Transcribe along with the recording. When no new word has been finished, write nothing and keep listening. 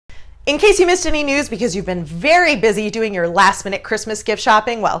In case you missed any news because you've been very busy doing your last-minute Christmas gift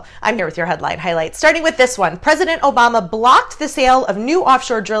shopping, well, I'm here with your headline highlights. Starting with this one, President Obama blocked the sale of new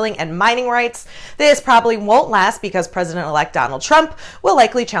offshore drilling and mining rights. This probably won't last because President-elect Donald Trump will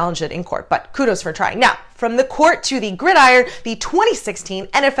likely challenge it in court, but kudos for trying. Now, from the court to the gridiron, the 2016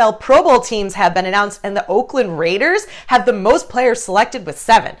 NFL Pro Bowl teams have been announced, and the Oakland Raiders have the most players selected with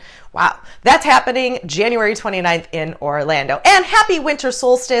 7. Wow, that's happening January 29th in Orlando. And happy winter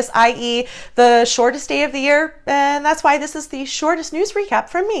solstice, i.e. the shortest day of the year, and that's why this is the shortest news recap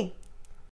from me.